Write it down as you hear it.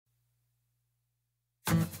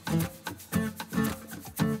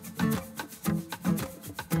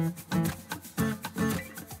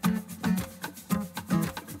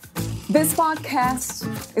This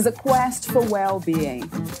podcast is a quest for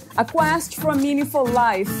well-being, a quest for a meaningful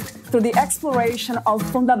life through the exploration of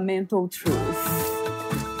fundamental truth.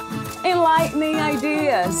 Enlightening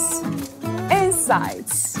ideas,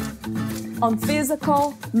 insights on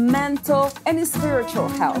physical, mental, and spiritual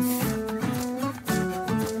health.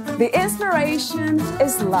 The inspiration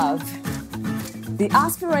is love. The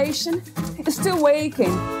aspiration is to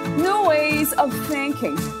awaken new ways of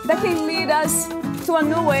thinking that can lead us to a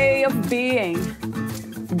new way of being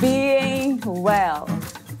well.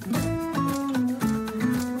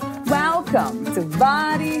 Welcome to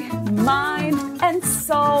Body, Mind, and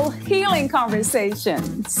Soul Healing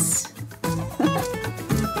Conversations.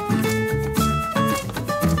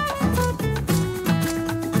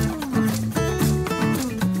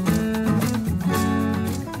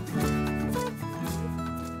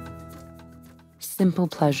 Simple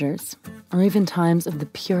pleasures, or even times of the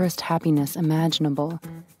purest happiness imaginable,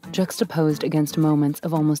 juxtaposed against moments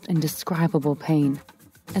of almost indescribable pain.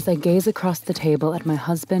 As I gaze across the table at my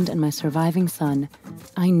husband and my surviving son,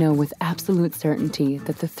 I know with absolute certainty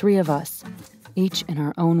that the three of us, each in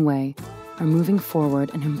our own way, are moving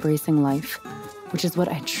forward and embracing life, which is what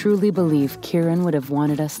I truly believe Kieran would have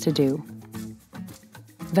wanted us to do.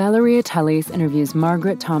 Valeria Teles interviews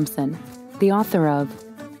Margaret Thomson, the author of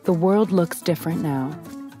The World Looks Different Now,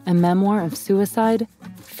 a memoir of suicide,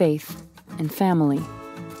 faith, and family.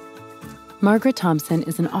 Margaret Thomson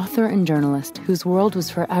is an author and journalist whose world was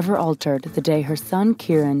forever altered the day her son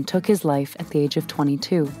Kieran took his life at the age of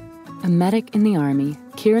 22. A medic in the army,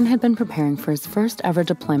 Kieran had been preparing for his first ever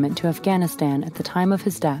deployment to Afghanistan at the time of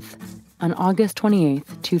his death, on August 28,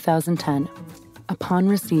 2010. Upon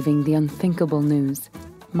receiving the unthinkable news,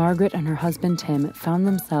 Margaret and her husband Tim found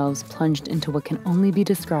themselves plunged into what can only be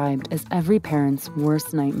described as every parent's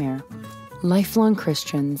worst nightmare. Lifelong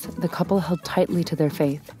Christians, the couple held tightly to their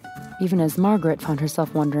faith, even as Margaret found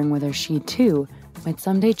herself wondering whether she, too, might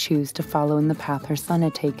someday choose to follow in the path her son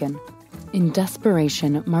had taken. In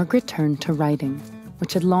desperation, Margaret turned to writing,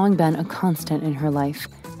 which had long been a constant in her life,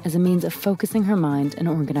 as a means of focusing her mind and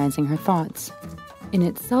organizing her thoughts. In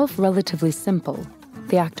itself relatively simple,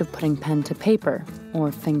 the act of putting pen to paper,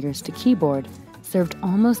 or fingers to keyboard, served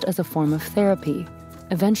almost as a form of therapy,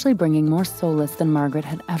 eventually bringing more solace than Margaret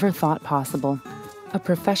had ever thought possible. A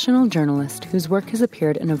professional journalist whose work has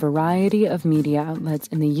appeared in a variety of media outlets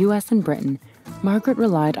in the US and Britain, Margaret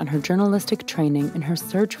relied on her journalistic training in her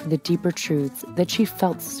search for the deeper truths that she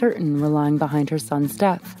felt certain were lying behind her son's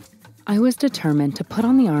death. I was determined to put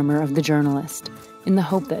on the armor of the journalist, in the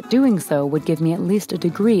hope that doing so would give me at least a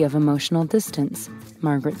degree of emotional distance,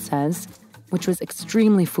 Margaret says, which was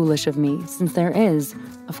extremely foolish of me, since there is,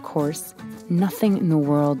 of course, nothing in the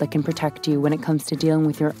world that can protect you when it comes to dealing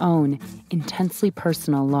with your own intensely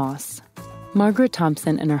personal loss. Margaret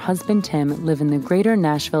Thomson and her husband Tim live in the greater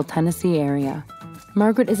Nashville, Tennessee area.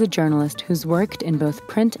 Margaret is a journalist who's worked in both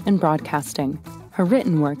print and broadcasting. Her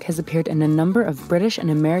written work has appeared in a number of British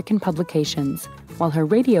and American publications, while her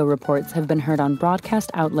radio reports have been heard on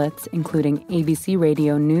broadcast outlets including ABC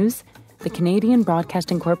Radio News, the Canadian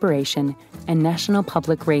Broadcasting Corporation, and National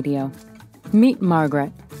Public Radio. Meet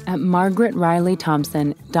Margaret at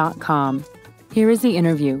margaretrileythompson.com. Here is the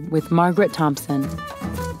interview with Margaret Thomson.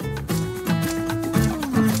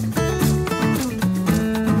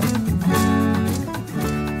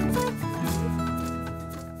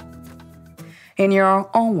 In your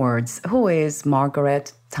own words, who is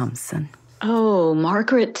Margaret Thomson? Oh,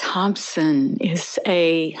 Margaret Thomson is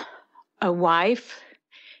a wife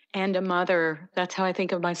and a mother. That's how I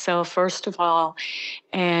think of myself, first of all.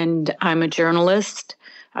 And I'm a journalist.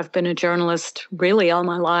 I've been a journalist really all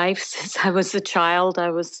my life. Since I was a child, I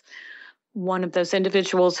was one of those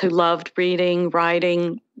individuals who loved reading,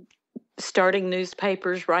 writing, starting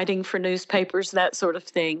newspapers, writing for newspapers, that sort of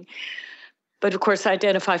thing. But of course, I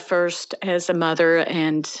identify first as a mother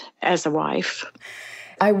and as a wife.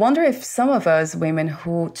 I wonder if some of us women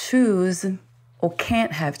who choose or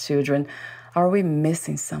can't have children, are we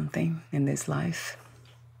missing something in this life?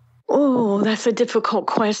 Oh, that's a difficult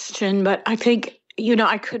question. But I think,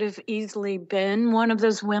 I could have easily been one of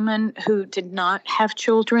those women who did not have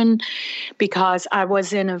children because I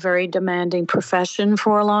was in a very demanding profession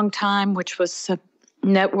for a long time, which was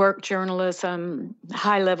network journalism,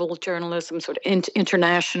 high-level journalism, sort of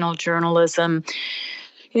international journalism.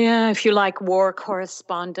 Yeah, if you like, war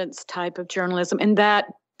correspondence type of journalism. And that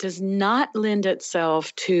does not lend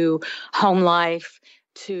itself to home life,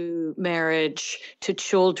 to marriage, to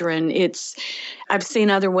children. I've seen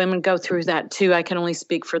other women go through that too. I can only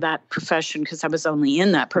speak for that profession because I was only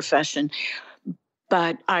in that profession.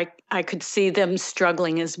 But I could see them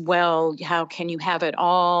struggling as well. How can you have it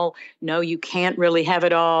all? No, you can't really have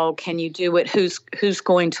it all. Can you do it? Who's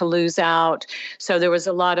going to lose out? So there was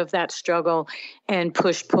a lot of that struggle and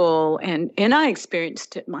push-pull. And I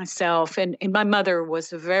experienced it myself. And my mother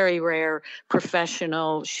was a very rare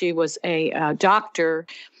professional. She was a doctor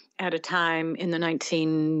at a time in the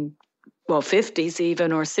 50s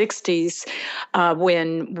even, or 60s,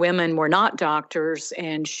 when women were not doctors.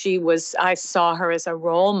 And I saw her as a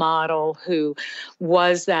role model who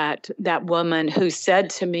was that woman who said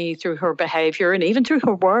to me through her behavior and even through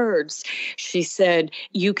her words, she said,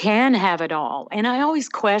 you can have it all. And I always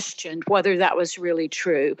questioned whether that was really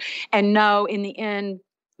true. And no, in the end,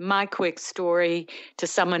 my quick story to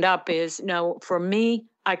sum it up is, no, for me,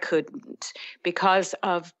 I couldn't, because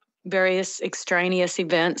of various extraneous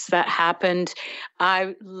events that happened.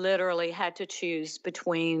 I literally had to choose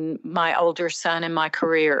between my older son and my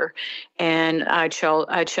career. And I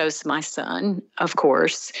chose my son, of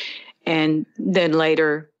course, and then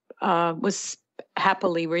later was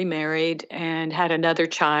happily remarried and had another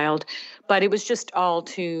child. But it was just all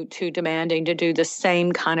too demanding to do the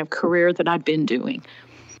same kind of career that I'd been doing.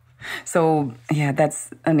 So, yeah,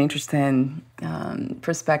 that's an interesting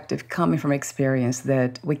perspective coming from experience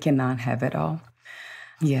that we cannot have it all.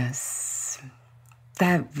 Yes,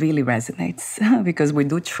 that really resonates because we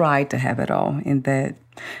do try to have it all. And that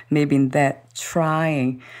maybe in that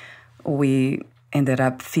trying, we ended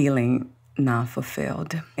up feeling not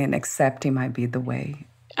fulfilled, and accepting might be the way.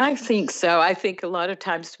 I think so. I think a lot of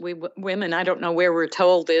times we women, I don't know where we're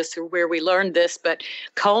told this or where we learned this, but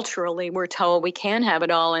culturally we're told we can have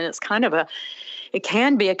it all. And it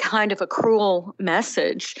can be a kind of a cruel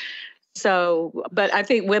message. So, but I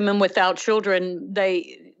think women without children,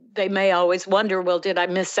 they may always wonder, well, did I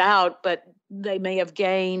miss out? But they may have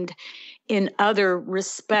gained in other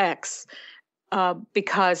respects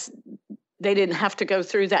because they didn't have to go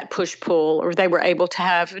through that push-pull, or they were able to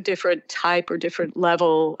have a different type or different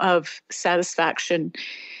level of satisfaction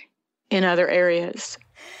in other areas.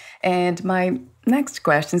 And my next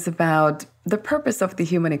question is about the purpose of the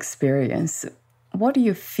human experience. What do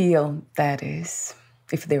you feel that is,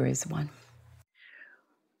 if there is one?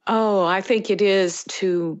 Oh, I think it is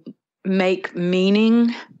to make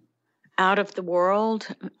meaning out of the world,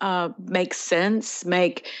 make sense,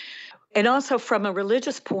 and also from a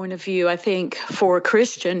religious point of view, I think for a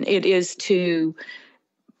Christian, it is to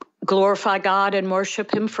glorify God and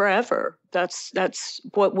worship him forever. That's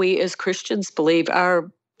what we as Christians believe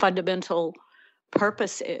our fundamental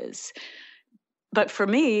purpose is. But for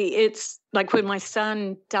me, it's like when my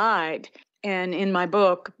son died, and in my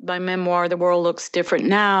book, my memoir, The World Looks Different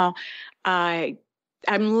Now, I'm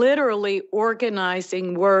literally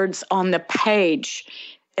organizing words on the page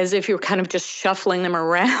as if you're kind of just shuffling them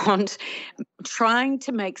around, trying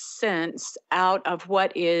to make sense out of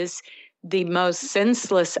what is the most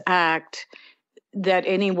senseless act that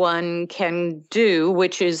anyone can do,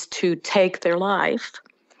 which is to take their life.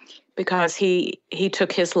 Because he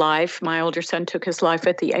took his life, my older son took his life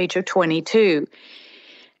at the age of 22.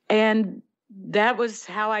 And that was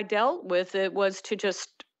how I dealt with it, was to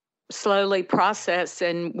just slowly process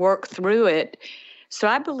and work through it. So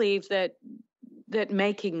I believe that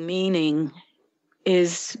making meaning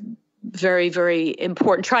is very, very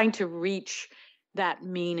important, trying to reach that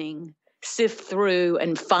meaning, sift through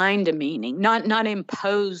and find a meaning, not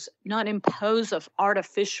impose of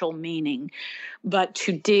artificial meaning, but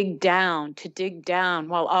to dig down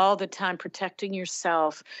while all the time protecting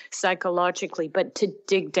yourself psychologically, but to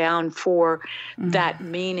dig down for that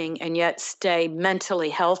meaning and yet stay mentally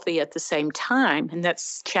healthy at the same time. And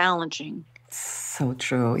that's challenging. So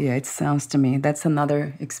true. Yeah, it sounds to me. That's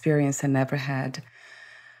another experience I never had.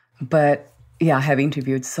 But yeah, I have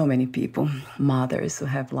interviewed so many people, mothers who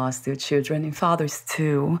have lost their children and fathers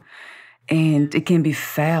too. And it can be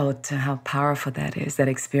felt how powerful that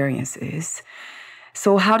experience is.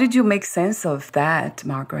 So how did you make sense of that,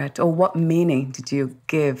 Margaret? Or what meaning did you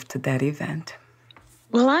give to that event?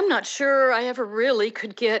 Well, I'm not sure I ever really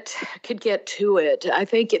could get to it. I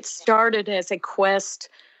think it started as a quest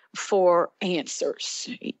for answers.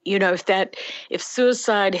 You know, if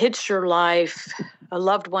suicide hits your life, a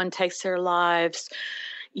loved one takes their lives,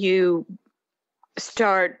 you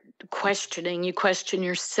start questioning, you question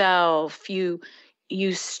yourself, you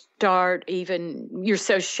start you're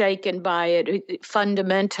so shaken by it.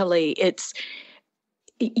 Fundamentally, it's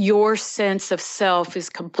your sense of self is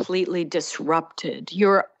completely disrupted.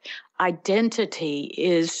 Your identity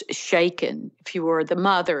is shaken. If you were the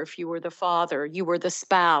mother, if you were the father, you were the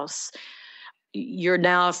spouse, you're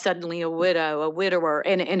now suddenly a widow, a widower,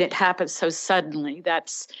 and it happens so suddenly.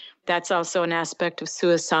 That's that's also an aspect of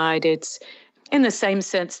suicide. It's in the same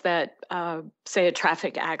sense that, say, a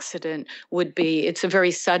traffic accident would be. It's a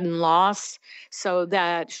very sudden loss. So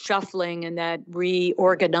that shuffling and that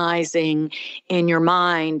reorganizing in your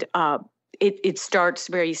mind, it starts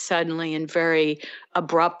very suddenly and very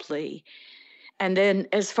abruptly. And then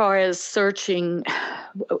as far as searching,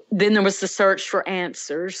 then there was the search for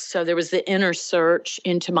answers. So there was the inner search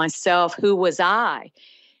into myself. Who was I?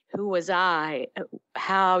 Who was I?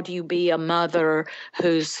 How do you be a mother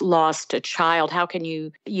who's lost a child? How can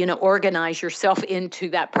you, organize yourself into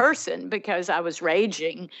that person? Because I was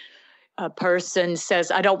raging. A person says,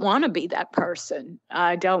 I don't want to be that person.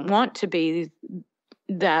 I don't want to be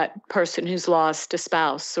that person who's lost a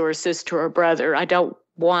spouse or a sister or a brother. I don't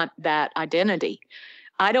want that identity.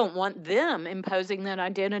 I don't want them imposing that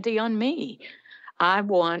identity on me. I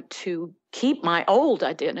want to keep my old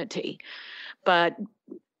identity. But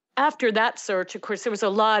after that search, of course, there was a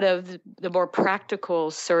lot of the more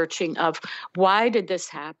practical searching of why did this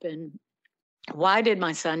happen? Why did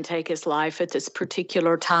my son take his life at this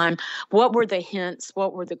particular time? What were the hints?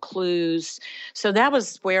 What were the clues? So that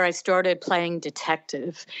was where I started playing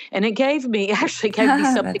detective. And it gave me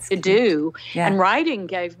something to do. Yeah. And writing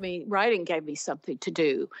gave me something to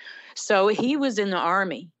do. So he was in the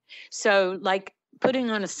Army. So like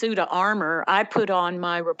putting on a suit of armor, I put on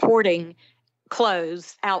my reporting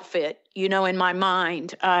clothes, outfit, in my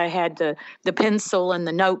mind. I had the pencil and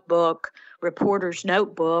the notebook, reporter's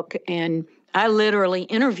notebook, and I literally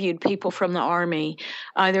interviewed people from the Army,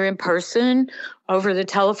 either in person, over the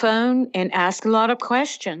telephone, and asked a lot of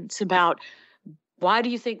questions about why do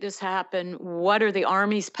you think this happened? What are the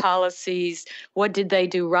Army's policies? What did they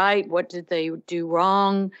do right? What did they do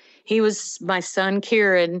wrong? My son,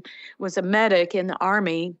 Kieran, was a medic in the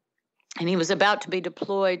Army, and he was about to be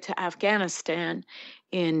deployed to Afghanistan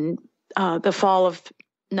in the fall of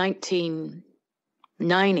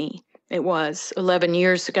 1990. It was 11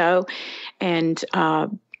 years ago. And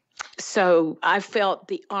so I felt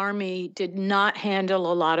the Army did not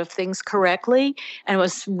handle a lot of things correctly. And it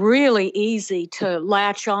was really easy to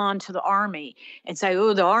latch on to the Army and say,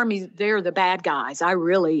 oh, the Army, they're the bad guys. I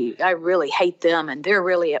really hate them and they're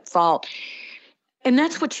really at fault. And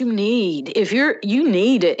that's what you need. You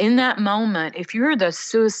need it in that moment. If you're the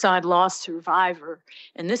suicide loss survivor,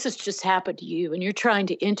 and this has just happened to you, and you're trying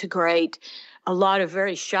to integrate a lot of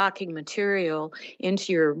very shocking material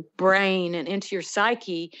into your brain and into your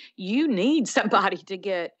psyche, you need somebody to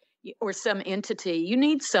get, or some entity, you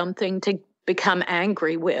need something to become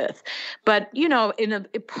angry with. But, in a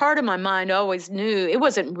part of my mind always knew it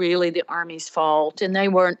wasn't really the Army's fault, and they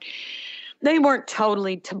weren't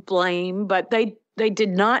totally to blame, but they did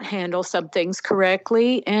not handle some things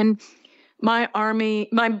correctly. And my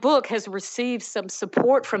book has received some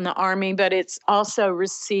support from the Army, but it's also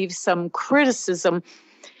received some criticism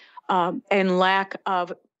and lack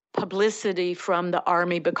of publicity from the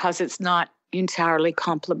Army because it's not entirely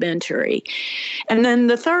complimentary. And then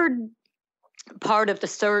the third part of the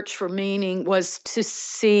search for meaning was to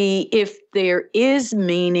see if there is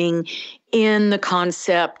meaning in the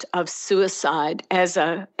concept of suicide as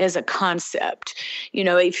a concept.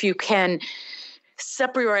 If you can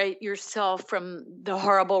separate yourself from the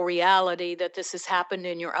horrible reality that this has happened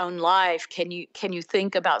in your own life, can you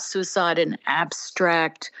think about suicide in an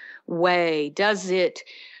abstract way?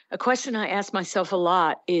 A question I ask myself a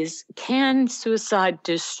lot is, can suicide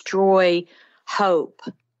destroy hope?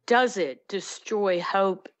 Does it destroy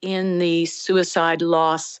hope in the suicide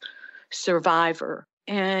loss survivor?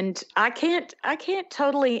 And I can't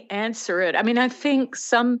totally answer it. I mean, I think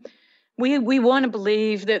we want to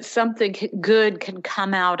believe that something good can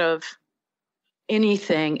come out of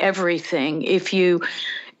anything, everything. If you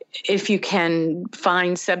can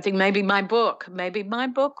find something, maybe my book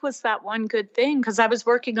was that one good thing, because I was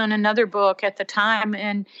working on another book at the time,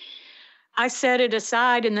 and I set it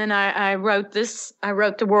aside, and then I wrote this. I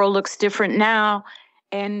wrote The World Looks Different Now,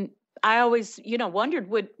 and I always, wondered,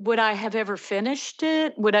 would I have ever finished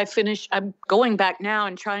it? I'm going back now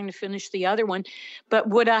and trying to finish the other one, but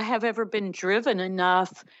would I have ever been driven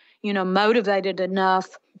enough, motivated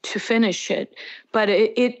enough to finish it? But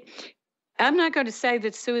I'm not going to say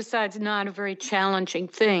that suicide's not a very challenging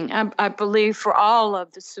thing. I believe for all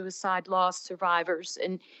of the suicide loss survivors,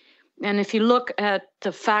 and if you look at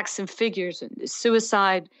the facts and figures,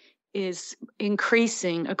 suicide is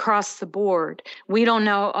increasing across the board. We don't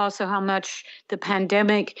know also how much the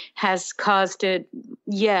pandemic has caused it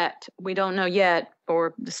yet. We don't know yet,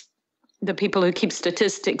 or the people who keep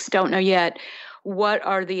statistics don't know yet, what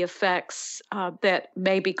are the effects that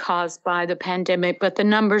may be caused by the pandemic. But the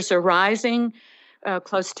numbers are rising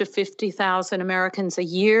close to 50,000 Americans a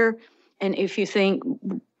year. And if you think,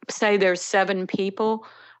 say there's 7 people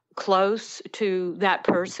close to that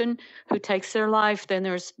person who takes their life, then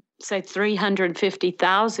there's, say,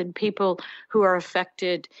 350,000 people who are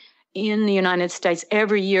affected in the United States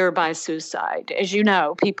every year by suicide. As you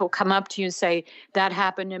know, people come up to you and say, that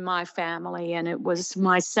happened in my family, and it was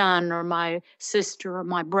my son or my sister or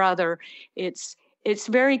my brother. It's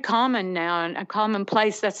very common now, and a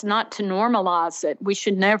commonplace. That's not to normalize it. We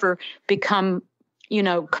should never become,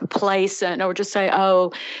 complacent or just say,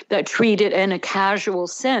 that treat it in a casual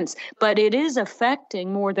sense. But it is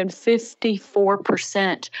affecting more than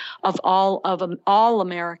 54% of all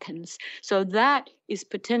Americans. So that is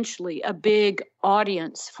potentially a big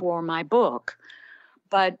audience for my book.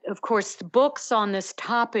 But of course, the books on this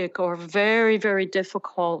topic are very, very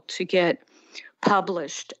difficult to get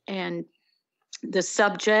published. And the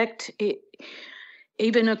subject,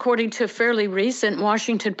 even according to a fairly recent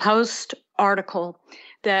Washington Post article,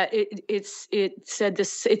 that it said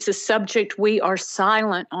this, it's a subject we are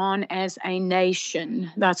silent on as a nation.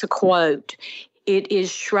 That's a quote. It is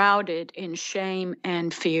shrouded in shame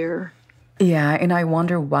and fear. Yeah, and I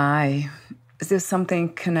wonder why. Is there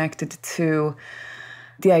something connected to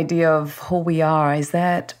the idea of who we are? Is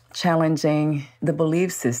that challenging the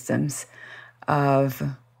belief systems of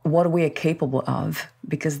what we are capable of?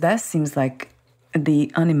 Because that seems like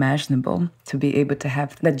the unimaginable, to be able to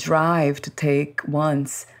have the drive to take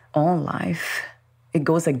one's own life. It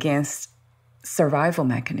goes against survival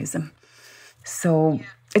mechanism. So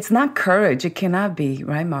it's not courage. It cannot be,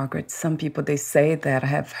 right, Margaret? Some people, they say that. I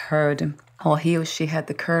have heard, he or she had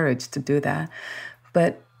the courage to do that.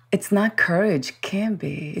 But it's not courage. It can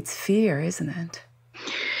be. It's fear, isn't it?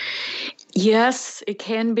 Yes, it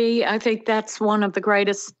can be. I think that's one of the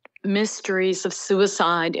greatest mysteries of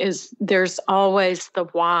suicide, is there's always the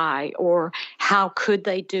why, or how could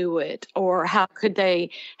they do it, or how could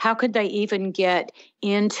they even get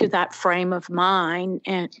into that frame of mind.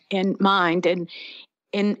 And in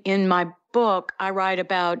my book, I write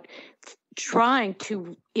about trying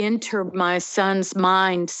to enter my son's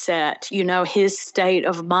mindset, his state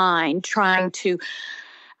of mind,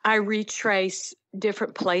 I retrace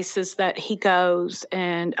different places that he goes,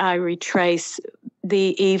 and I retrace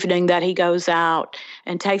the evening that he goes out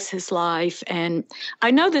and takes his life. And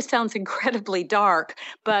I know this sounds incredibly dark,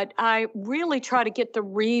 but I really try to get the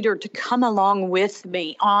reader to come along with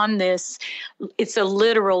me on this. It's a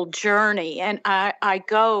literal journey. And I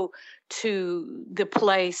go to the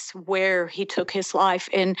place where he took his life.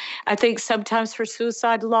 And I think sometimes for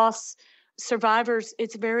suicide loss survivors,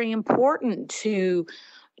 it's very important to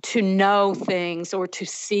know things, or to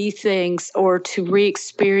see things, or to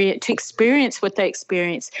experience what they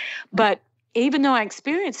experience. But even though I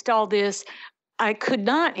experienced all this, I could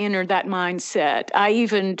not enter that mindset. I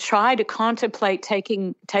even tried to contemplate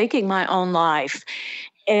taking my own life.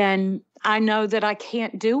 And I know that I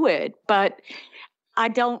can't do it, but I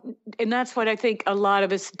don't, and that's what I think a lot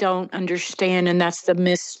of us don't understand, and that's the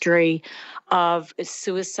mystery of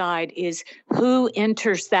suicide, is who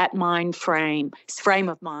enters that frame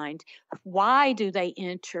of mind. Why do they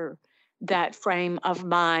enter that frame of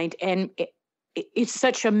mind? And it's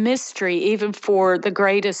such a mystery, even for the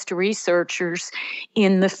greatest researchers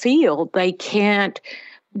in the field. They can't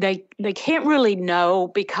really know,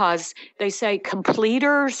 because they say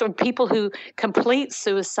completers, or people who complete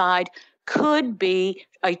suicide, could be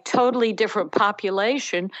a totally different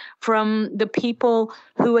population from the people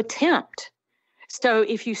who attempt. So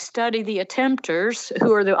if you study the attempters,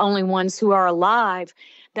 who are the only ones who are alive,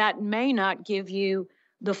 that may not give you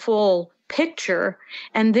the full picture.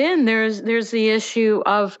 And then there's the issue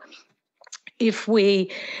of if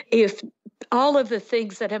all of the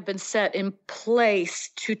things that have been set in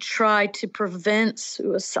place to try to prevent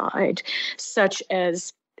suicide, such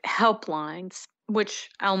as helplines, which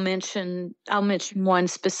I'll mention one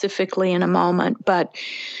specifically in a moment, but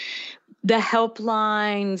the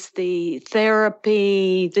helplines, the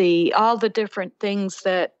therapy, all the different things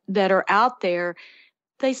that are out there,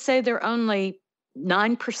 they say they're only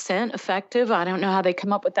 9% effective. I don't know how they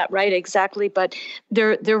come up with that rate exactly, but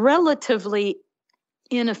they're relatively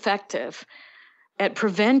ineffective at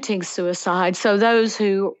preventing suicide. So those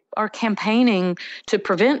who are campaigning to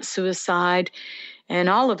prevent suicide, and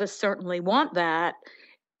all of us certainly want that,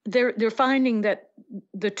 they're finding that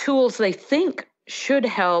the tools they think should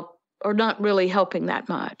help are not really helping that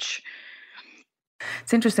much.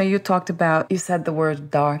 It's interesting. You said the word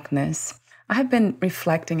darkness. I have been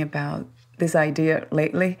reflecting about this idea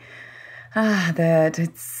lately, that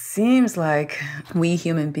it seems like we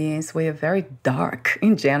human beings, we are very dark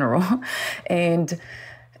in general. And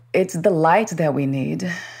it's the light that we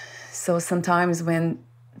need. So sometimes when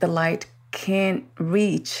the light can't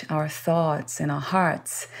reach our thoughts and our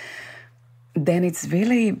hearts, then it's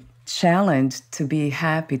really challenged to be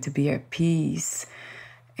happy, to be at peace.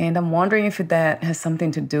 And I'm wondering if that has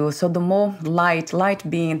something to do. So the more light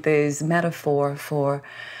being this metaphor for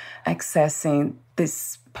accessing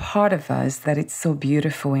this part of us that it's so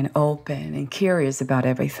beautiful and open and curious about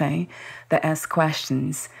everything, that asks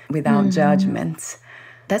questions without judgment.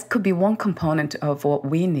 That could be one component of what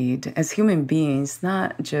we need as human beings,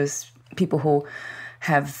 not just people who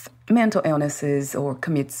have mental illnesses or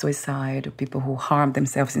commit suicide, or people who harm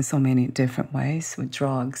themselves in so many different ways with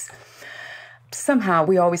drugs. Somehow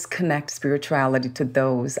we always connect spirituality to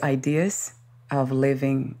those ideas of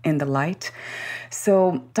living in the light.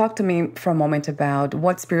 So talk to me for a moment about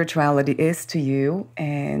what spirituality is to you,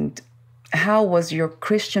 and how was your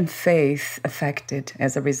Christian faith affected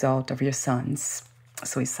as a result of your son's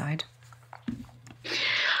suicide?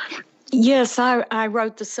 Yes, I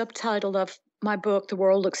wrote the subtitle of my book, The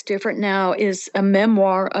World Looks Different Now, is a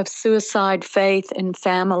memoir of suicide, faith, and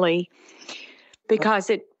family, because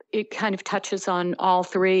it kind of touches on all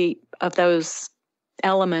three of those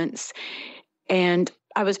elements. And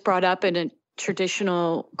I was brought up in a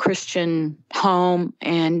traditional Christian home,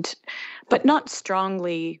 but not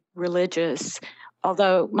strongly religious.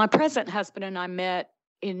 Although my present husband and I met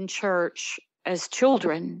in church as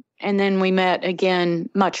children, and then we met again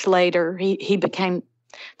much later. He became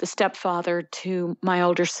the stepfather to my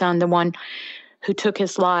older son, the one who took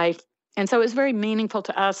his life. And so it was very meaningful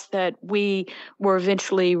to us that we were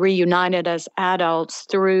eventually reunited as adults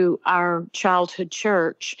through our childhood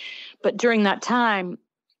church. But during that time,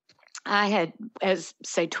 I had, as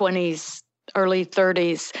say 20s, early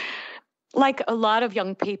 30s, like a lot of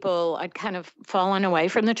young people, I'd kind of fallen away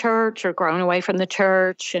from the church or grown away from the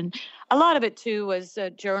church. And a lot of it, too, was a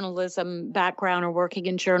journalism background or working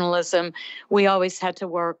in journalism. We always had to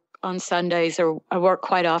work on Sundays, or I work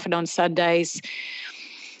quite often on Sundays.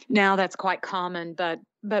 Now that's quite common, but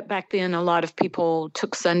back then a lot of people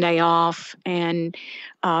took Sunday off. And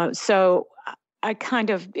so I kind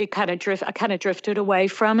of drifted away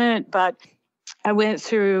from it, but I went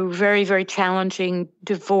through very, very challenging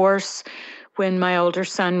divorce when my older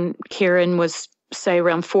son, Kieran, was, say,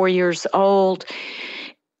 around 4 years old.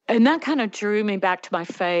 And that kind of drew me back to my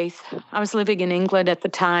faith. I was living in England at the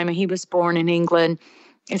time, and he was born in England.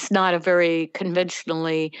 It's not a very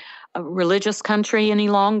conventionally religious country any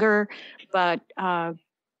longer, but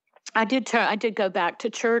I did go back to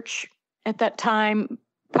church at that time,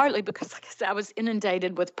 partly because, like I said, I was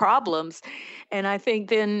inundated with problems. And I think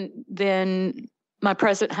then my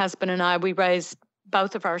present husband and I, we raised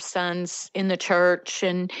both of our sons in the church,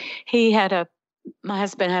 and my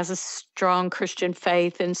husband has a strong Christian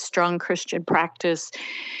faith and strong Christian practice.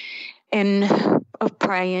 And of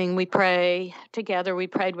praying, we pray together. We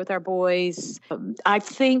prayed with our boys. I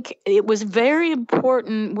think it was very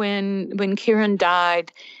important when Kieran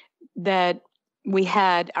died that we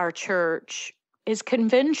had our church. As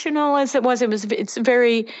conventional as it was, it's a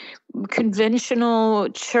very conventional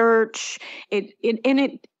church.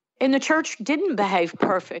 And the church didn't behave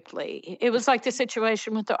perfectly. It was like the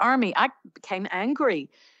situation with the army. I became angry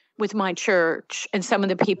with my church and some of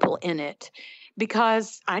the people in it,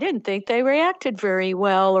 because I didn't think they reacted very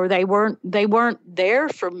well, or they weren't there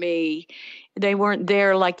for me. They weren't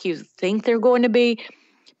there like you think they're going to be.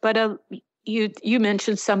 But you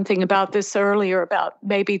mentioned something about this earlier, about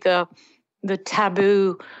maybe the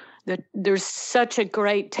taboo. That there's such a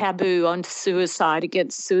great taboo on suicide,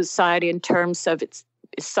 against suicide, in terms of it's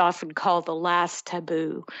often called the last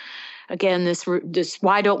taboo. Again, this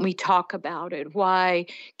why don't we talk about it? Why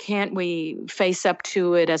can't we face up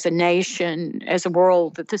to it as a nation, as a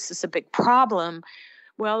world, that this is a big problem?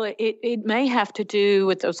 Well, it may have to do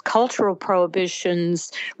with those cultural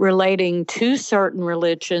prohibitions relating to certain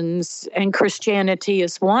religions, and Christianity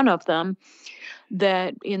is one of them.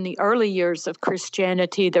 That in the early years of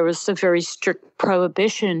Christianity, there was a very strict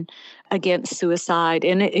prohibition against suicide.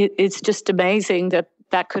 And it's just amazing that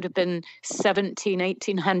could have been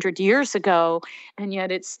 1800 years ago, and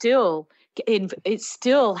yet it still,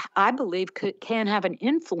 I believe, can have an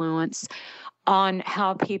influence on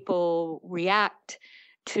how people react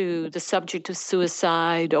to the subject of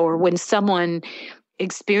suicide, or when someone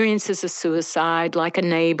experiences a suicide, like a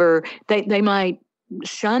neighbor, they might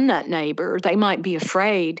shun that neighbor. They might be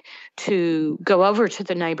afraid to go over to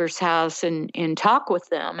the neighbor's house and talk with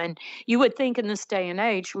them. And you would think in this day and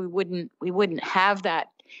age we wouldn't have that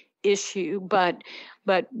issue. But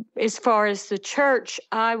as far as the church,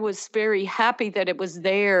 I was very happy that it was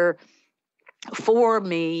there for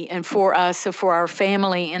me and for us, so for our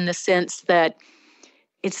family, in the sense that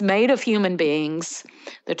it's made of human beings.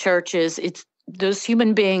 The church is, those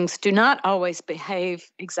human beings do not always behave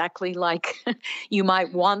exactly like you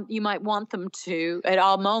might want them to at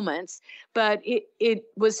all moments, but it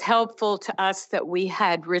was helpful to us that we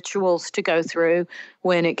had rituals to go through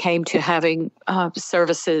when it came to having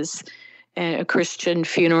services, a Christian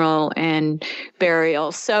funeral and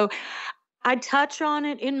burial. So I touch on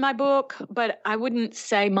it in my book, but I wouldn't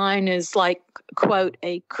say mine is like, quote,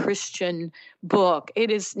 a Christian book. It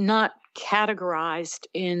is not categorized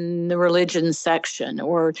in the religion section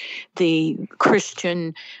or the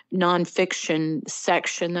Christian nonfiction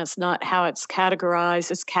section. That's not how it's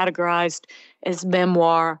categorized. It's categorized as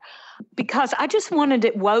memoir because I just wanted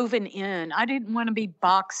it woven in. I didn't want to be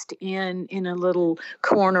boxed in a little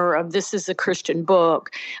corner of this is a Christian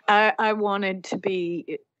book. I wanted to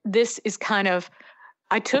be, this is kind of,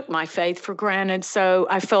 I took my faith for granted, so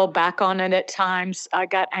I fell back on it at times. I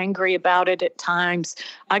got angry about it at times.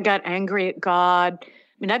 I got angry at God. I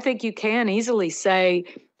mean, I think you can easily say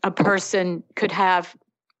a person could have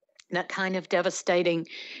that kind of devastating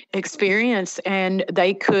experience and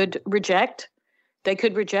they could reject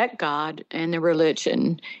God and their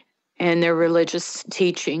religion and their religious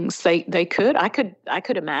teachings. I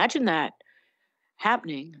could imagine that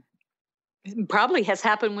happening. It probably has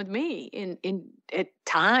happened with me in at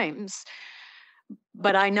times,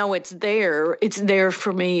 but I know it's there. It's there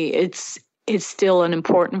for me. It's still an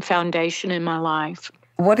important foundation in my life.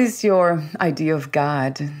 What is your idea of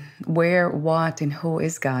God? Where, what, and who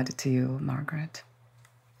is God to you, Margaret?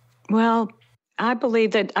 Well, I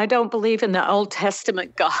don't believe in the Old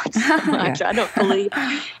Testament God so much. Yeah. I don't believe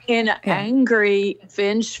in an angry,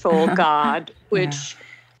 vengeful God, which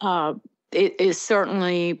it is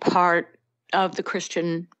certainly part of the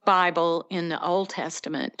Christian Bible in the Old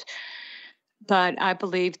Testament. But I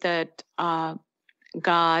believe that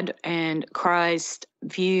God and Christ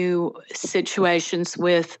view situations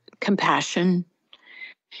with compassion.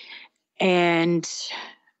 And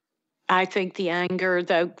I think the anger,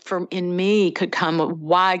 though, in me could come,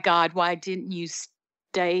 why, God, why didn't you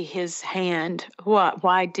stay his hand?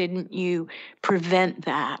 Why didn't you prevent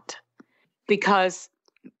that? Because,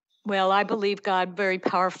 well, I believe God very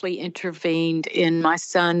powerfully intervened in my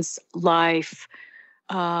son's life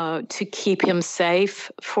to keep him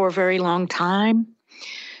safe for a very long time.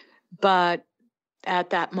 But at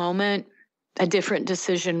that moment, a different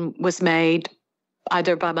decision was made,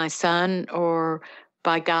 either by my son or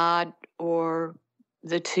by God, or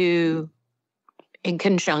the two in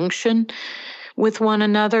conjunction with one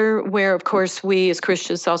another, where, of course, we as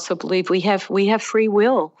Christians also believe we have free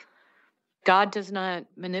will. God does not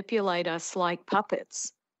manipulate us like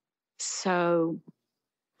puppets. So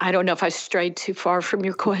I don't know if I strayed too far from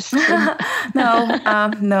your question. No.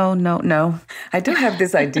 I do have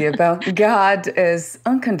this idea about God as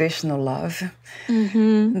unconditional love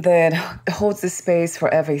that holds the space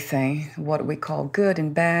for everything, what we call good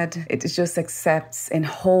and bad. It just accepts and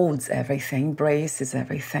holds everything, embraces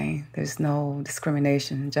everything. There's no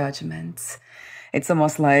discrimination, judgments. It's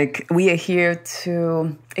almost like we are here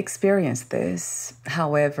to experience this,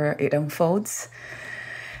 however it unfolds.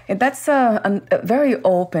 And that's a very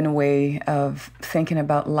open way of thinking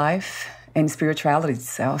about life and spirituality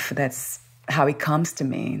itself. That's how it comes to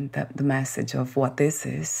me, the message of what this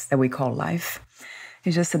is that we call life.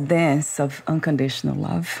 It's just a dance of unconditional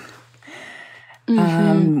love,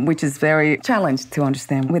 which is very challenging to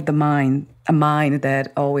understand with the mind, a mind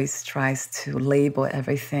that always tries to label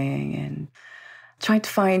everything and try to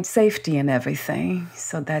find safety in everything.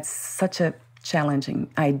 So that's such a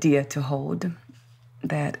challenging idea to hold,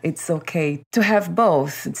 that it's okay to have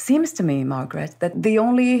both. It seems to me, Margaret, that the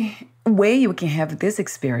only way you can have this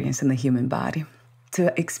experience in the human body,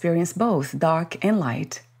 to experience both dark and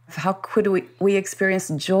light. How could we experience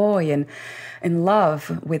joy and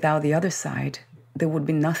love without the other side? There would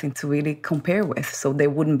be nothing to really compare with, so there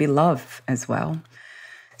wouldn't be love as well.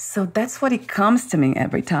 So that's what it comes to me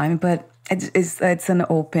every time, but it's an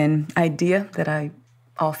open idea that I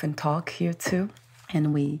often talk here too.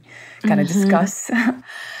 And we kind of discuss.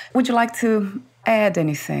 Would you like to add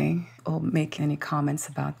anything or make any comments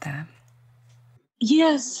about that?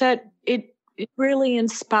 Yes, that it really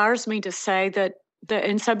inspires me to say that,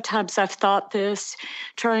 and sometimes I've thought this,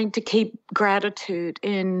 trying to keep gratitude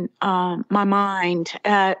in my mind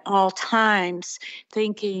at all times,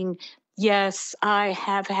 thinking, yes, I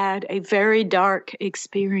have had a very dark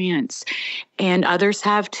experience, and others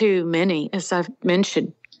have too, many, as I've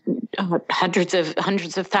mentioned. Hundreds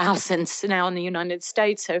of thousands now in the United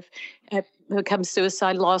States have become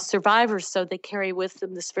suicide loss survivors, so they carry with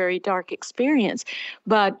them this very dark experience.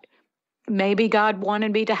 But maybe God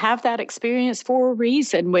wanted me to have that experience for a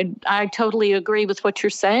reason. When I totally agree with what you're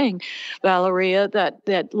saying, Valeria,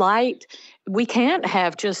 that light, we can't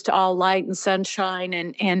have just all light and sunshine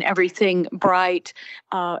and everything bright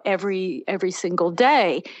every single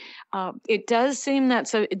day. It does seem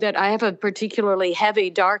that I have a particularly heavy,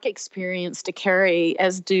 dark experience to carry,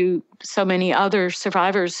 as do so many other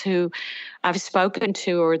survivors who I've spoken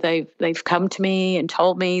to, or they've come to me and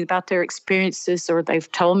told me about their experiences, or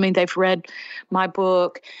they've told me they've read my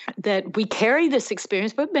book, that we carry this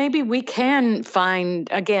experience, but maybe we can find,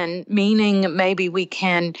 again, meaning. Maybe we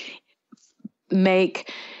can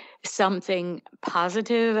make something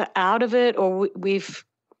positive out of it, or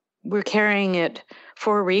we're carrying it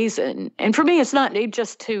for a reason. And for me, it's not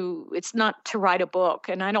to write a book.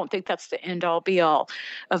 And I don't think that's the end all be all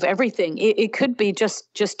of everything. It could be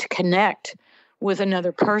just to connect with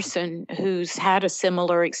another person who's had a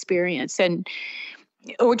similar experience,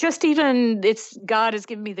 or just even God has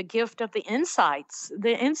given me the gift of the insights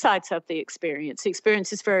of the experience. The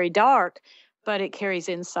experience is very dark, but it carries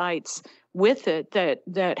insights with it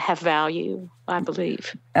that have value, I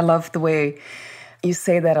believe. I love the way you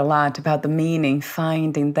say that a lot about the meaning,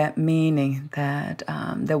 finding that meaning that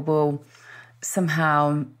will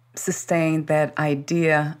somehow sustain that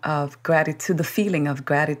idea of gratitude, the feeling of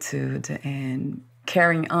gratitude, and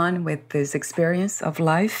carrying on with this experience of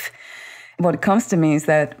life. What comes to me is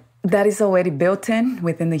that is already built in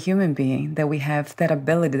within the human being, that we have that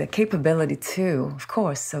ability, that capability too, of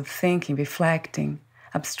course, of thinking, reflecting,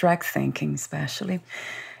 abstract thinking especially,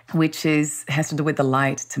 which has to do with the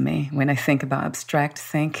light to me. When I think about abstract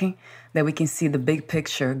thinking, that we can see the big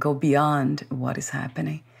picture, go beyond what is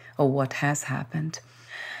happening or what has happened.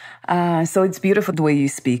 So it's beautiful the way you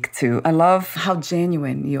speak too. I love how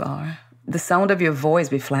genuine you are. The sound of your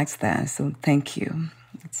voice reflects that. So thank you.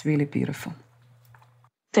 It's really beautiful.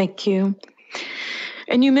 Thank you.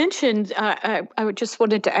 And you mentioned, I just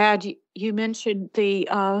wanted to add, you mentioned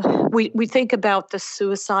we think about the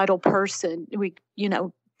suicidal person. We,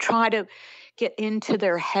 try to get into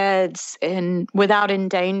their heads and without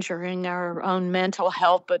endangering our own mental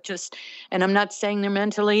health, and I'm not saying they're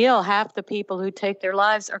mentally ill. Half the people who take their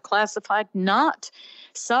lives are classified not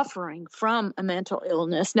suffering from a mental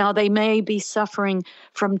illness. Now, they may be suffering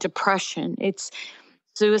from depression.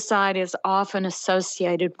 Suicide is often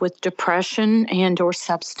associated with depression and or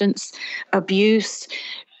substance abuse.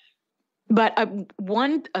 But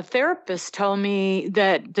a therapist told me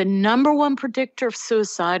that the number one predictor of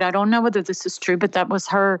suicide, I don't know whether this is true, but that was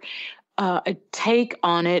her take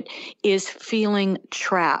on it, is feeling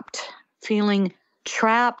trapped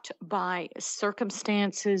by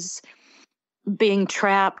circumstances, being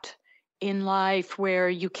trapped in life where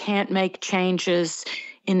you can't make changes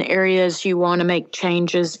in areas you want to make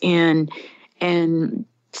changes in. And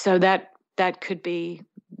so that could be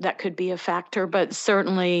a factor, but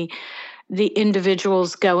certainly the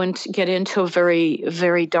individuals get into a very,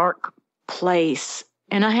 very dark place.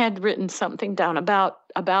 And I had written something down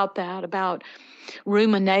about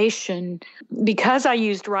rumination, because I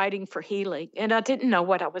used writing for healing, and I didn't know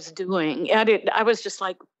what I was doing. I was just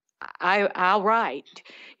like, I'll write.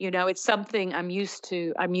 It's something I'm used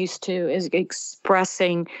to. Is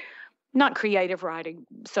expressing, not creative writing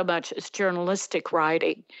so much as journalistic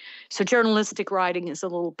writing. So journalistic writing is a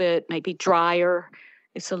little bit maybe drier.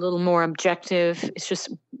 It's a little more objective. It's just,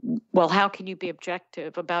 well, how can you be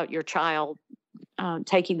objective about your child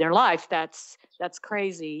taking their life? That's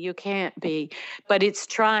crazy. You can't be. But it's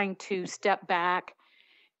trying to step back.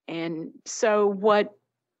 And so what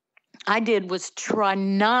I did was try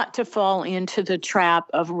not to fall into the trap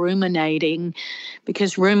of ruminating,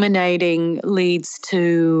 because ruminating leads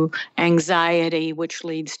to anxiety, which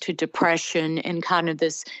leads to depression and kind of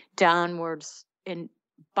this downwards and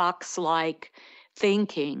box-like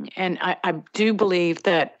thinking. And I do believe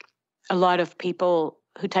that a lot of people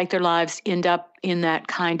who take their lives end up in that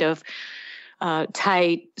kind of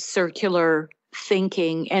tight, circular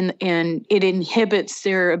thinking, and it inhibits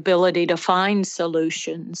their ability to find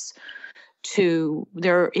solutions to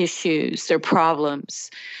their issues, their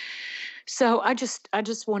problems. So I just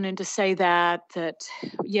wanted to say that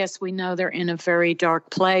yes, we know they're in a very dark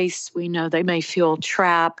place. We know they may feel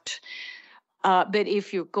trapped, but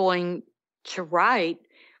if you're going to write,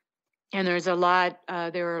 and there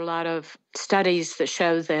are a lot of studies that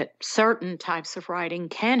show that certain types of writing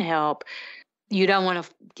can help. You don't want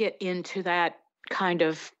to get into that kind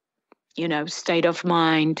of, state of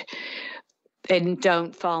mind, and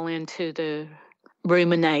don't fall into the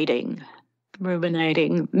ruminating,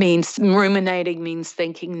 Ruminating means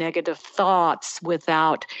thinking negative thoughts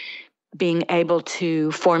without being able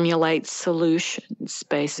to formulate solutions,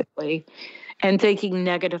 basically, and thinking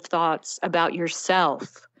negative thoughts about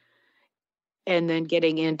yourself, and then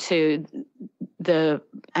getting into the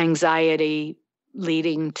anxiety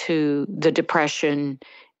leading to the depression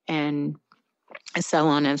and so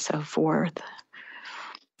on and so forth.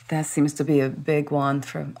 That seems to be a big one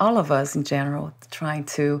for all of us in general, trying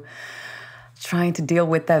to deal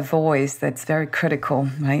with that voice that's very critical,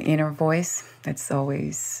 my inner voice that's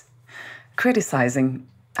always criticizing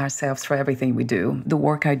ourselves for everything we do. The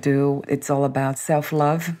work I do, it's all about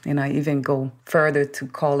self-love, and I even go further to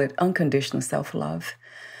call it unconditional self-love.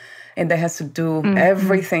 And that has to do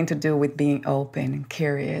everything to do with being open and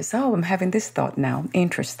curious. Oh, I'm having this thought now.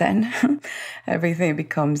 Interesting. Everything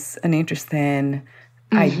becomes an interesting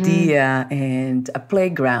idea and a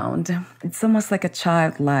playground. It's almost like a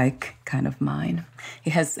childlike kind of mind.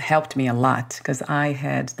 It has helped me a lot because I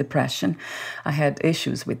had depression. I had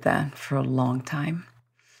issues with that for a long time.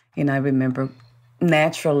 And I remember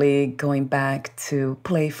naturally going back to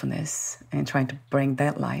playfulness and trying to bring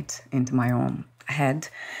that light into my own head.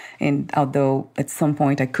 And although at some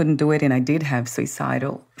point I couldn't do it, and I did have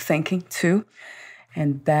suicidal thinking too,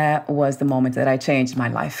 and that was the moment that I changed my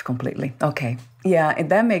life completely. Okay, yeah, and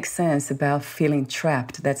that makes sense about feeling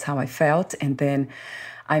trapped. That's how I felt. And then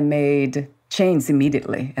I made change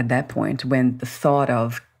immediately at that point when the thought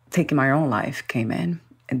of taking my own life came in.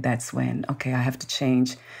 And that's when, okay, I have to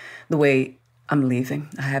change the way I'm living.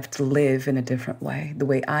 I have to live in a different way, the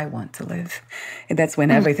way I want to live. And that's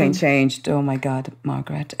when everything changed. Oh my God,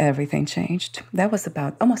 Margaret, everything changed. That was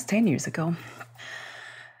about almost 10 years ago.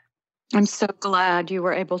 I'm so glad you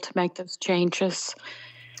were able to make those changes.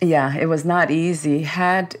 Yeah, it was not easy.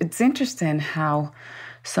 It's interesting how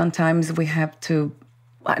sometimes we have to,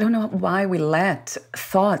 I don't know why we let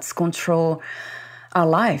thoughts control our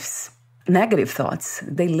lives. Negative thoughts,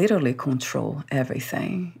 they literally control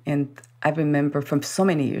everything. And I remember from so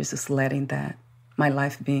many years just letting that, my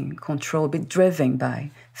life being controlled, be driven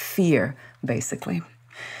by fear, basically.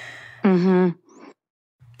 And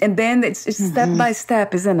then it's step by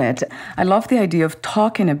step, isn't it? I love the idea of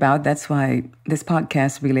talking about, that's why this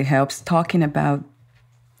podcast really helps, talking about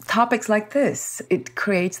topics like this. It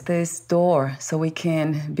creates this door so we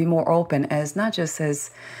can be more open as, not just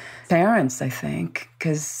as parents, I think,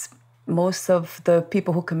 because most of the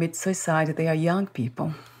people who commit suicide, they are young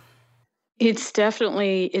people. It's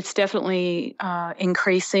definitely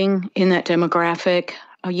increasing in that demographic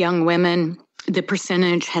of young women. The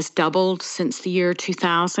percentage has doubled since the year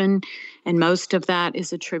 2000, and most of that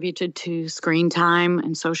is attributed to screen time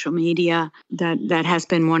and social media. That has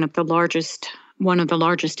been one of the largest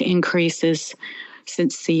increases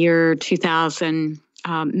since the year 2000.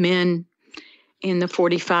 Men in the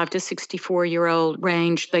 45 to 64-year-old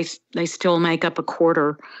range, they still make up a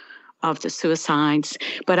quarter of the suicides.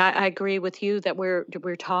 But I agree with you that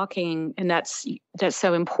we're talking, and that's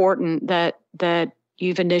so important that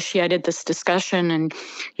you've initiated this discussion, and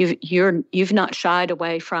you've not shied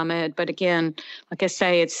away from it. But again, like I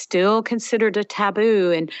say, it's still considered a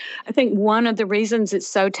taboo. And I think one of the reasons it's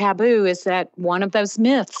so taboo is that one of those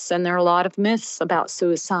myths, and there are a lot of myths about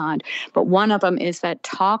suicide, but one of them is that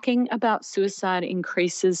talking about suicide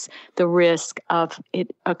increases the risk of it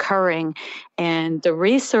occurring. And the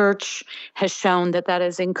research has shown that that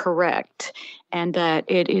is incorrect, and that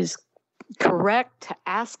it is correct to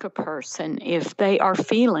ask a person if they are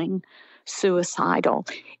feeling suicidal.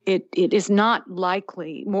 It is not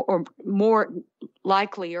likely more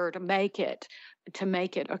likelier to make it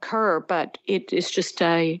occur, but it is just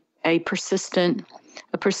a persistent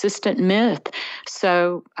myth.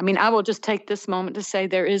 So, I mean, I will just take this moment to say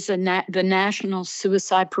there is the National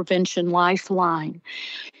Suicide Prevention Lifeline.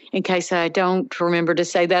 In case I don't remember to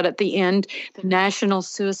say that at the end, the National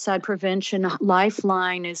Suicide Prevention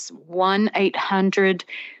Lifeline is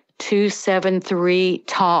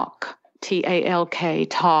 1-800-273-TALK, TALK,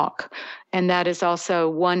 TALK. And that is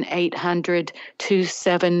also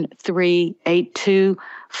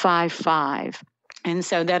 1-800-273-8255. And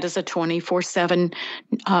so that is a 24/7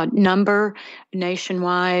 number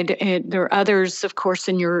nationwide. There are others, of course,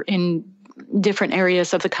 in different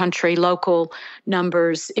areas of the country, local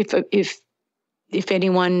numbers. If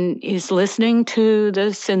anyone is listening to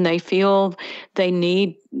this and they feel they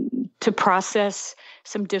need to process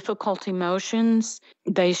some difficult emotions,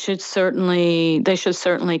 they should certainly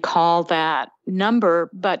call that number.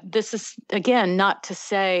 But this is, again, not to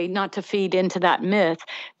feed into that myth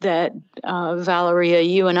that Valeria,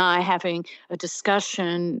 you and I having a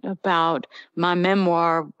discussion about my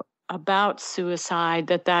memoir about suicide,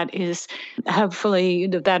 that is hopefully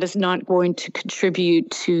that is not going to contribute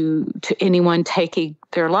to anyone taking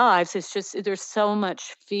their lives. It's just there's so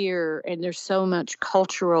much fear, and there's so much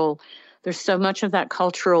of that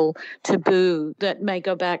cultural taboo that may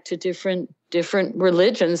go back to different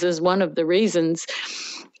religions is one of the reasons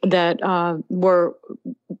that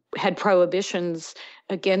had prohibitions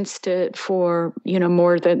against it for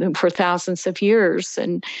for thousands of years.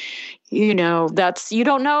 And you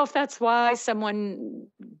don't know if that's why someone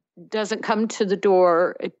doesn't come to the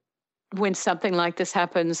door when something like this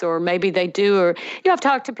happens, or maybe they do. Or I've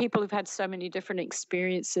talked to people who've had so many different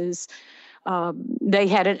experiences. They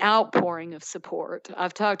had an outpouring of support.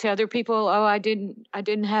 I've talked to other people, I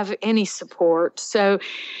didn't have any support. So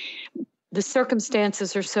the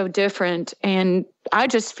circumstances are so different. And I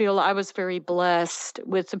just feel I was very blessed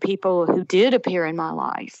with the people who did appear in my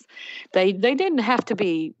life. They didn't have to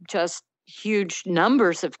be just huge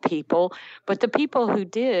numbers of people, but the people who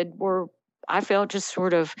did were, I felt, just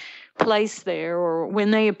sort of placed there, or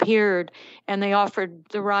when they appeared and they offered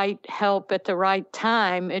the right help at the right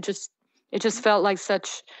time, it just felt like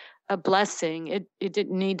such a blessing. It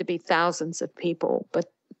didn't need to be thousands of people, but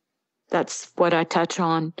that's what I touch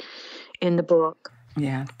on in the book.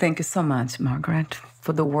 Yeah, thank you so much, Margaret,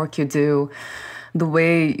 for the work you do, the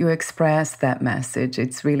way you express that message.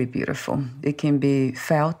 It's really beautiful. It can be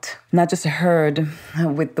felt, not just heard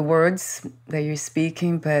with the words that you're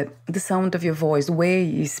speaking, but the sound of your voice, the way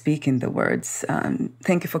you speak in the words.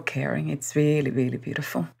 Thank you for caring. It's really, really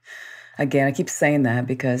beautiful. Again, I keep saying that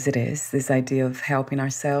because it is this idea of helping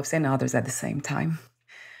ourselves and others at the same time.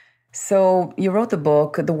 So you wrote the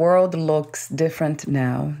book, The World Looks Different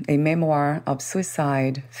Now, a memoir of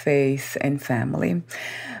suicide, faith, and family.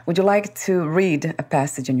 Would you like to read a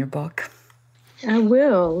passage in your book? I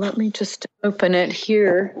will. Let me just open it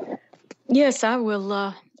here. Yes, I will.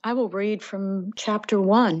 I will read from chapter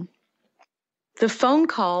 1. The phone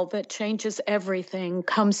call that changes everything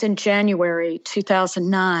comes in January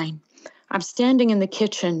 2009. I'm standing in the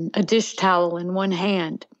kitchen, a dish towel in one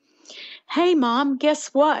hand. Hey, Mom,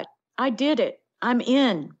 guess what? I did it. I'm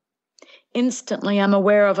in. Instantly, I'm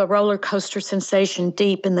aware of a roller coaster sensation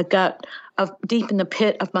deep in the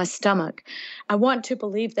pit of my stomach. I want to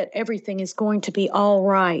believe that everything is going to be all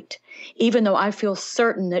right, even though I feel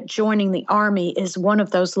certain that joining the Army is one of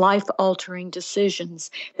those life-altering decisions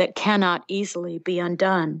that cannot easily be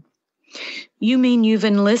undone. You mean you've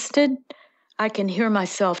enlisted? I can hear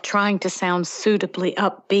myself trying to sound suitably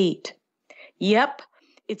upbeat. Yep,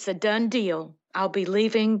 it's a done deal. I'll be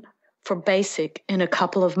leaving for basic in a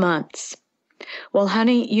couple of months. Well,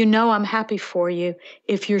 honey, you know I'm happy for you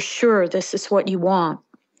if you're sure this is what you want.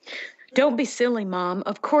 Don't be silly, Mom.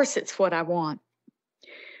 Of course it's what I want.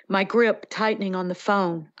 My grip tightening on the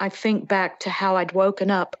phone, I think back to how I'd woken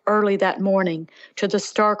up early that morning to the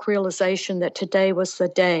stark realization that today was the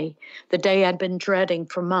day I'd been dreading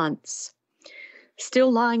for months.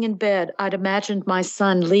 Still lying in bed, I'd imagined my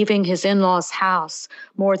son leaving his in-laws' house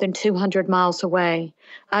more than 200 miles away.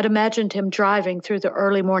 I'd imagined him driving through the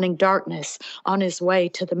early morning darkness on his way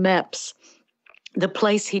to the MEPS, the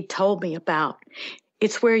place he'd told me about.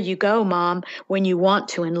 It's where you go, Mom, when you want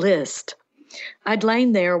to enlist. I'd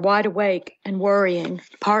lain there wide awake and worrying,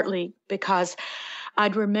 partly because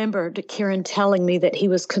I'd remembered Kieran telling me that he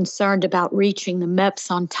was concerned about reaching the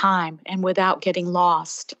MEPS on time and without getting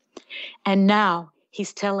lost. And now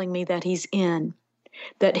he's telling me that he's in,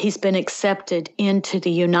 that he's been accepted into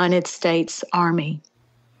the United States Army.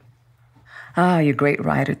 You're a great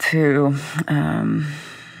writer, too.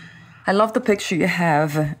 I love the picture you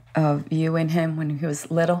have of you and him when he was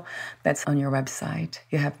little. That's on your website.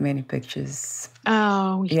 You have many pictures.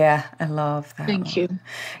 Oh. Yeah, I love that. Thank you.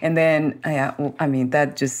 And then,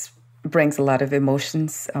 that just brings a lot of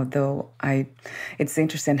emotions, although it's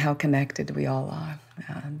interesting how connected we all are.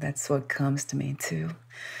 That's what comes to me too.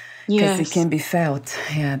 Because it can be felt,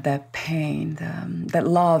 that pain, that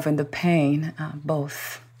love and the pain,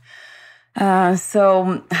 both.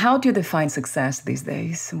 So how do you define success these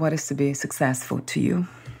days? What is to be successful to you?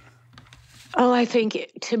 Oh, I think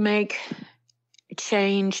to make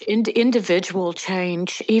change, individual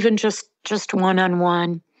change, even just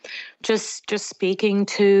one-on-one. Just speaking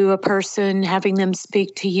to a person, having them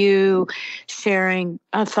speak to you, sharing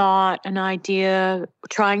a thought, an idea,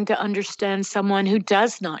 trying to understand someone who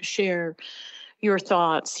does not share your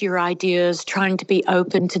thoughts, your ideas, trying to be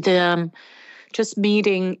open to them, just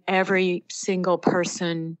meeting every single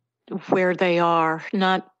person where they are,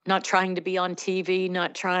 not trying to be on TV,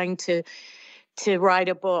 not trying to write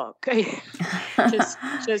a book, just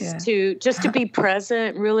to be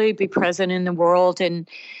present, really be present in the world. And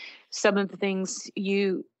some of the things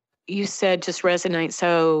you you said just resonates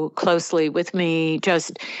so closely with me.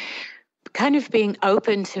 Just kind of being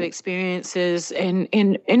open to experiences and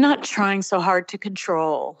not trying so hard to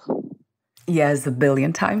control. Yes, a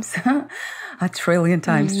billion times, a trillion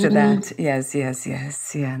times to that. Yes.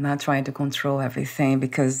 Yeah, not trying to control everything,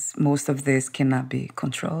 because most of this cannot be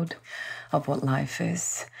controlled of what life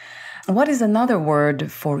is. What is another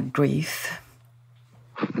word for grief?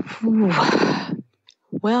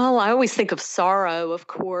 Well, I always think of sorrow, of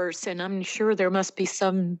course, and I'm sure there must be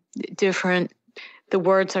some different. The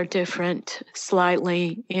words are different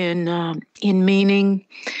slightly in meaning.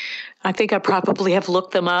 I think I probably have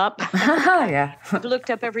looked them up. Yeah. I've looked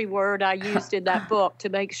up every word I used in that book to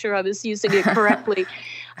make sure I was using it correctly.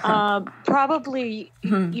 Probably,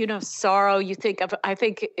 sorrow you think of, I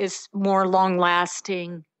think is more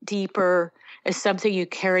long-lasting, deeper, is something you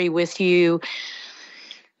carry with you.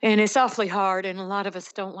 And it's awfully hard, and a lot of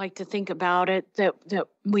us don't like to think about it, that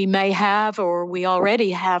we may have or we already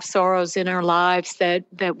have sorrows in our lives that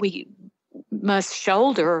we must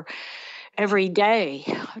shoulder every day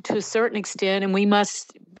to a certain extent, and we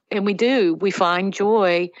find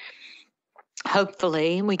joy,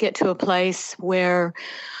 hopefully, and we get to a place where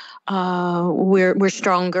we're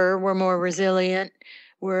stronger, we're more resilient,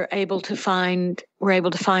 we're able to find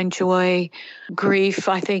joy. Grief,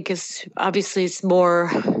 I think, is obviously it's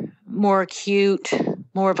more acute,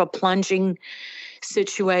 more of a plunging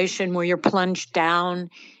situation where you're plunged down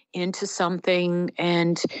into something,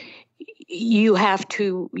 and you have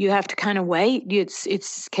to kind of wait.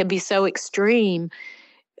 It's can be so extreme.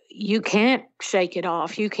 You can't shake it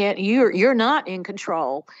off. You're not in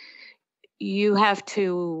control. You have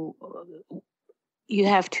to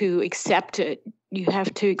accept it. You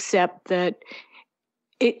have to accept that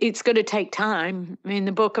it's going to take time. I mean,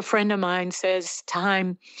 the book, a friend of mine says,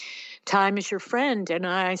 time is your friend. And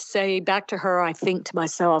I say back to her, I think to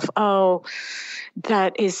myself, oh,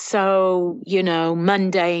 that is so,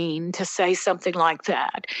 mundane to say something like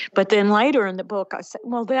that. But then later in the book, I said,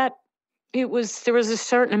 well, there was a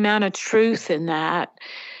certain amount of truth in that,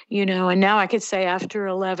 and now I could say after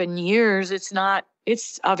 11 years, it's not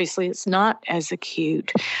as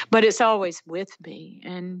acute, but it's always with me.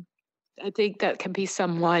 And I think that can be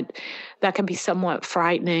somewhat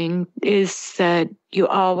frightening, is that you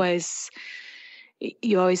always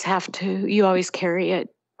carry it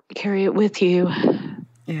with you.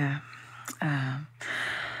 Yeah.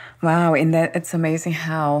 Wow. And that it's amazing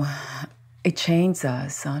how it changes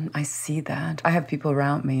us. I see that. I have people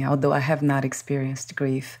around me, although I have not experienced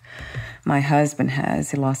grief. My husband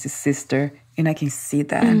has. He lost his sister, and I can see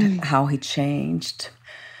that, how he changed.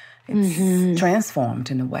 It's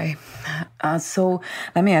transformed in a way. So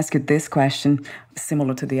let me ask you this question,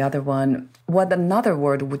 similar to the other one. What another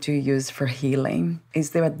word would you use for healing?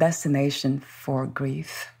 Is there a destination for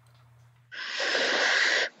grief?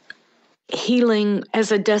 Healing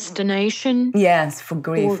as a destination? Yes, for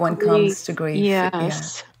grief. When it comes to grief.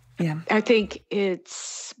 Yes. Yeah. I think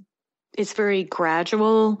it's very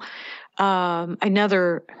gradual.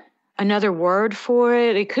 Another word for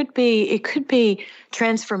it. It could be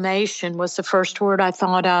transformation was the first word I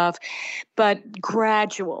thought of, but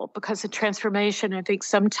gradual, because the transformation, I think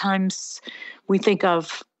sometimes we think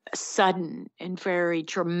of sudden and very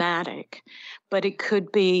dramatic, but it could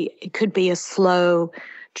be a slow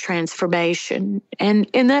transformation. And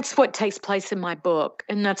that's what takes place in my book.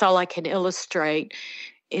 And that's all I can illustrate.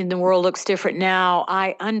 In The World Looks Different Now,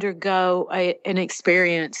 I undergo an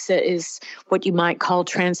experience that is what you might call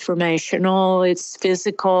transformational. It's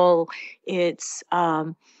physical. It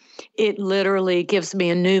literally gives me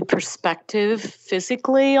a new perspective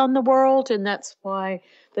physically on the world, and that's why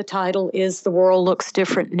the title is The World Looks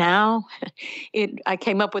Different Now. I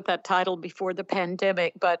came up with that title before the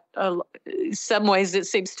pandemic, but in some ways it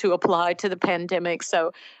seems to apply to the pandemic.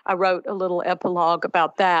 So I wrote a little epilogue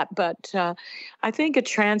about that. But I think a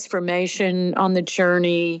transformation on the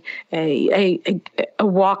journey, a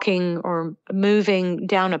walking or moving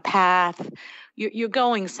down a path, you're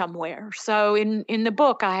going somewhere. So in the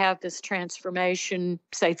book, I have this transformation,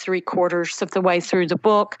 say 3/4 of the way through the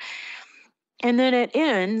book. And then it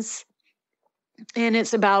ends, and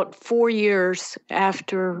it's about 4 years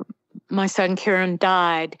after my son Kieran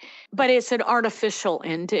died. But it's an artificial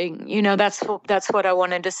ending. That's what I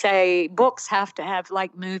wanted to say. Books have to have,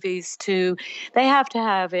 like movies too, they have to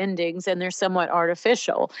have endings, and they're somewhat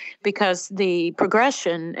artificial, because the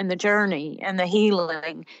progression and the journey and the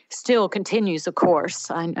healing still continues, of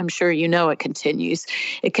course. I'm sure it continues.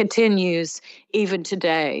 It continues even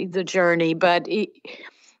today, the journey, but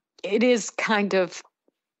it is kind of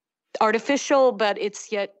artificial, but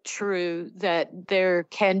it's yet true that there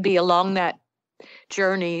can be, along that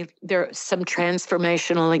journey, there some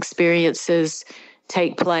transformational experiences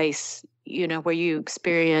take place, where you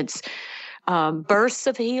experience bursts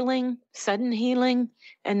of healing, sudden healing,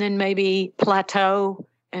 and then maybe plateau,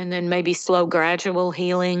 and then maybe slow, gradual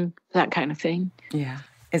healing, that kind of thing. Yeah,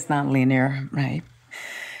 it's not linear, right?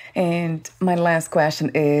 And my last question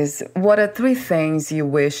is, what are 3 things you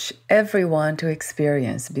wish everyone to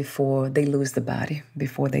experience before they lose the body,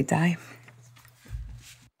 before they die?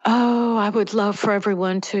 Oh, I would love for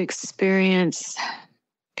everyone to experience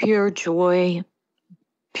pure joy,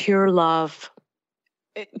 pure love,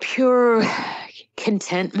 pure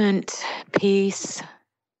contentment, peace.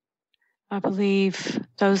 I believe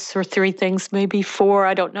those are 3 things, maybe 4.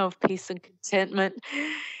 I don't know if peace and contentment.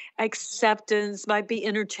 Acceptance might be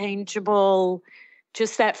interchangeable.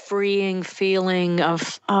 Just that freeing feeling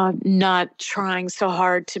of not trying so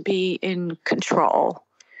hard to be in control.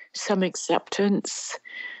 Some acceptance.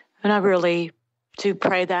 And I really do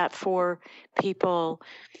pray that for people,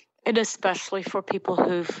 and especially for people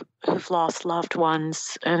who've lost loved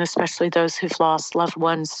ones, and especially those who've lost loved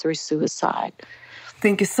ones through suicide.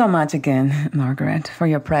 Thank you so much again, Margaret, for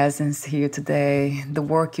your presence here today, the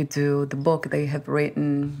work you do, the book that you have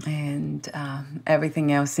written, and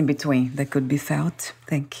everything else in between that could be felt.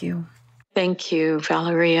 Thank you. Thank you,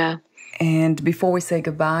 Valeria. And before we say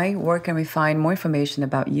goodbye, where can we find more information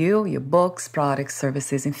about you, your books, products,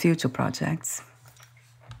 services, and future projects?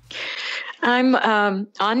 I'm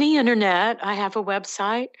on the internet. I have a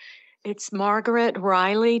website. It's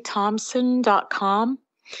margaretrileythompson.com.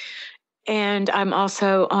 And I'm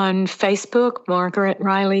also on Facebook, Margaret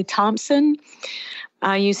Riley Thomson.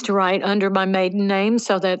 I used to write under my maiden name,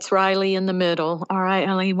 so that's Riley in the middle,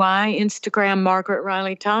 R-I-L-E-Y. Instagram, Margaret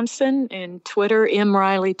Riley Thomson, and Twitter, M.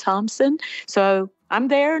 Riley Thomson. So I'm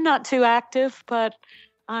there, not too active, but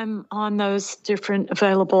I'm on those different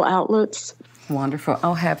available outlets. Wonderful.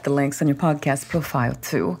 I'll have the links on your podcast profile,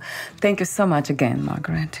 too. Thank you so much again,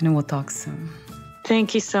 Margaret, and we'll talk soon.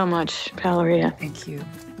 Thank you so much, Valeria. Thank you.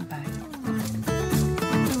 Bye.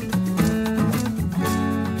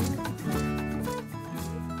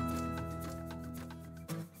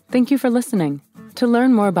 Thank you for listening. To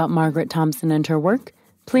learn more about Margaret Thomson and her work,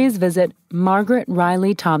 please visit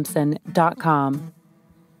margaretrileythompson.com.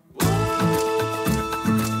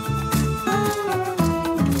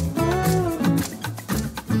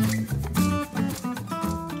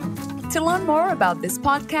 To learn more about this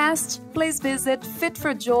podcast, please visit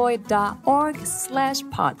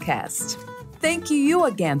fitforjoy.org/podcast. Thank you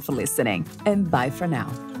again for listening, and bye for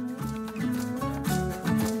now.